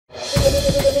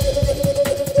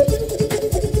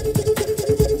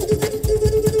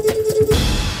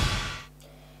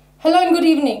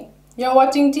evening. You're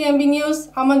watching TMB News.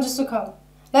 I'm ANJU SUKHAM.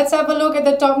 Let's have a look at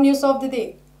the top news of the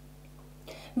day.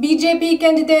 BJP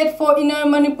candidate for Inner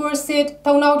Manipur seat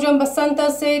Thaunaujam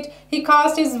Basanta said he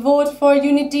cast his vote for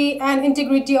unity and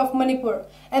integrity of Manipur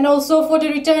and also for the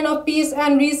return of peace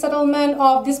and resettlement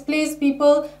of displaced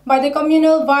people by the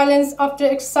communal violence after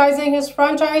exercising his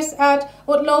franchise at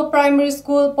Utlau Primary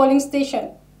School polling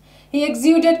station. He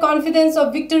exuded confidence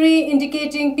of victory,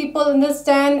 indicating people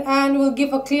understand and will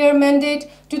give a clear mandate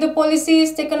to the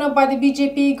policies taken up by the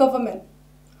BJP government.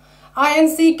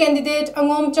 INC candidate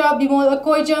Angomcha Bimol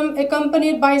Akoijam,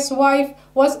 accompanied by his wife,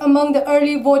 was among the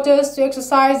early voters to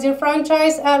exercise their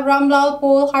franchise at Ramlal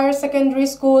Pol Higher Secondary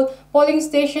School polling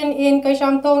station in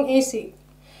Kaishamthong AC.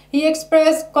 He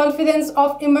expressed confidence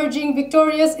of emerging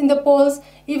victorious in the polls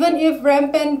even if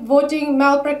rampant voting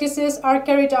malpractices are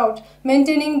carried out,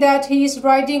 maintaining that he is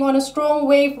riding on a strong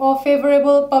wave of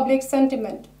favorable public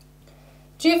sentiment.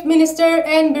 Chief Minister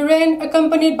N. Biren,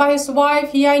 accompanied by his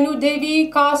wife Hiainu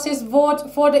Devi, cast his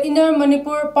vote for the Inner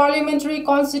Manipur Parliamentary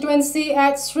Constituency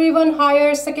at Srivan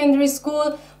Higher Secondary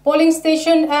School polling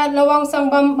station at Lawang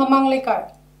Sangbam,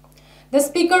 Mamanglekai. The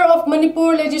Speaker of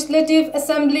Manipur Legislative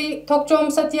Assembly,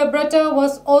 Thokchom Satyabrata,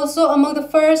 was also among the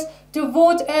first to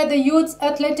vote at the Youth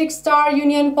Athletic Star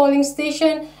Union polling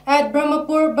station at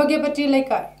Brahmapur, Bagyapati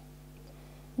Lekai.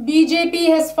 BJP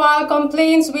has filed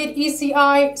complaints with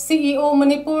ECI, CEO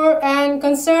Manipur and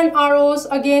concerned ROs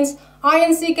against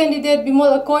INC candidate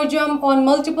Bimol Akoijam on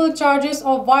multiple charges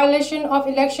of violation of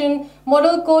election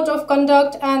model code of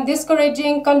conduct and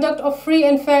discouraging conduct of free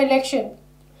and fair election.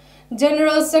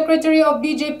 General Secretary of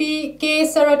BJP K.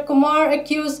 Sarat Kumar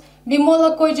accused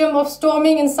Bimol Akoijam of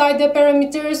storming inside the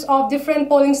perimeters of different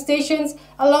polling stations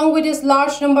along with his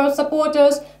large number of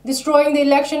supporters, destroying the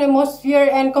election atmosphere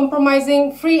and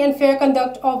compromising free and fair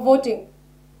conduct of voting.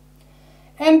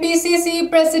 MPCC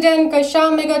President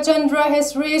Kaisham Megachandra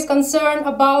has raised concern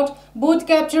about booth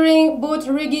capturing, booth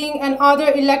rigging and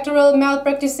other electoral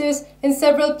malpractices in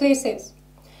several places.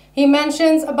 He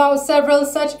mentions about several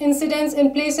such incidents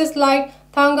in places like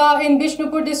Thanga in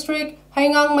Bishnupur district,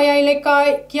 Haingang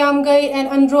Mayai-Lekai, Kiamgai and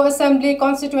Andro Assembly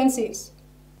constituencies.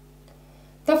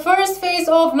 The first phase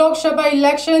of Lok Sabha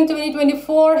election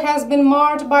 2024 has been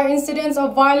marred by incidents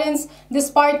of violence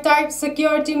despite tight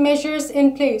security measures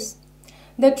in place.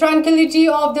 The tranquility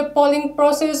of the polling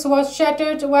process was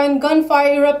shattered when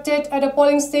gunfire erupted at a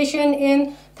polling station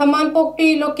in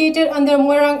Thamanpokpi located under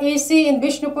Moirang AC in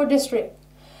Bishnupur district.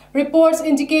 Reports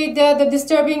indicate that the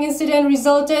disturbing incident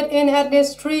resulted in at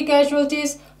least 3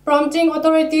 casualties, prompting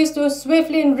authorities to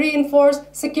swiftly reinforce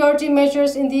security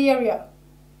measures in the area.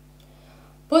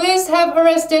 Police have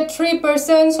arrested 3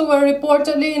 persons who were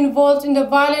reportedly involved in the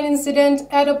violent incident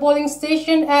at a polling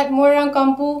station at Moirang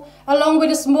Kampu, along with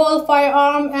a small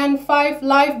firearm and 5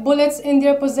 live bullets in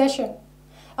their possession.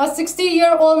 A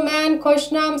 60-year-old man,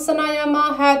 Koshnam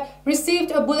Sanayama, had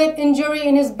received a bullet injury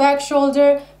in his back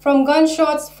shoulder from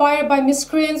gunshots fired by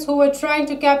miscreants who were trying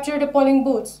to capture the polling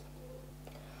booths.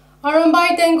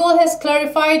 Arambai Tengol has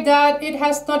clarified that it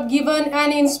has not given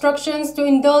any instructions to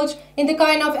indulge in the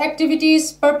kind of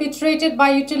activities perpetrated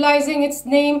by utilizing its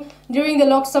name during the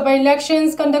Lok Sabha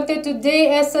elections conducted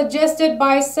today as suggested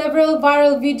by several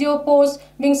viral video posts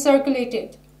being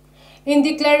circulated. In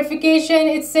the clarification,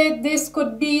 it said this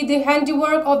could be the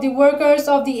handiwork of the workers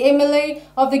of the MLA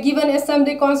of the given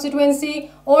assembly constituency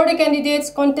or the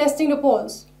candidates contesting the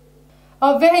polls.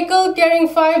 A vehicle carrying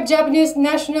 5 Japanese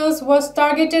nationals was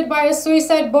targeted by a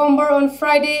suicide bomber on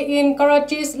Friday in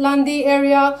Karachi's Landi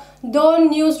area,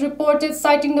 Dawn News reported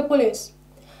citing the police.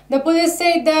 The police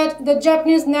said that the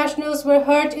Japanese nationals were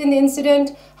hurt in the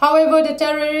incident. However, the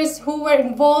terrorists who were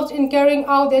involved in carrying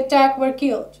out the attack were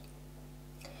killed.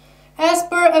 As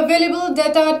per available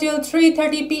data till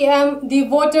 3:30 p.m., the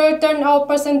voter turnout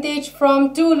percentage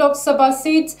from 2 Lok Sabha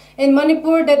seats in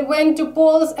Manipur that went to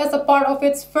polls as a part of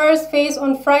its first phase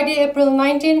on Friday, April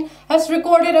 19, has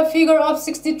recorded a figure of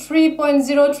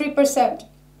 63.03%.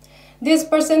 This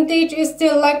percentage is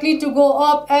still likely to go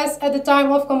up as at the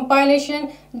time of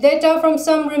compilation, data from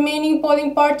some remaining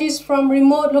polling parties from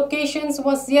remote locations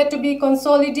was yet to be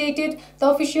consolidated, the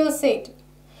official said.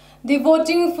 The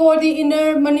voting for the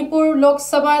Inner Manipur Lok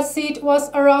Sabha seat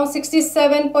was around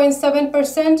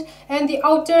 67.7% and the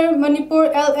Outer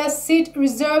Manipur LS seat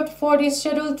reserved for the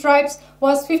scheduled tribes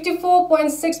was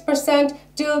 54.6%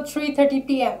 till 3:30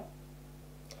 p.m.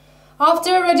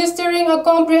 After registering a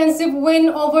comprehensive win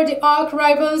over the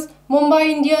arch-rivals, Mumbai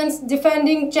Indians,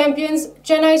 defending champions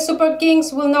Chennai Super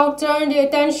Kings, will now turn their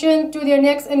attention to their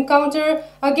next encounter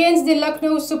against the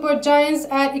Lucknow Super Giants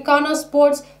at Ikana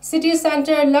Sports City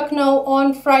Centre, Lucknow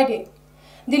on Friday.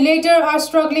 The latter are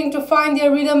struggling to find their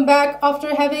rhythm back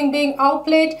after having been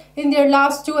outplayed in their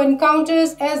last two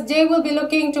encounters, as they will be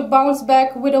looking to bounce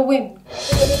back with a win.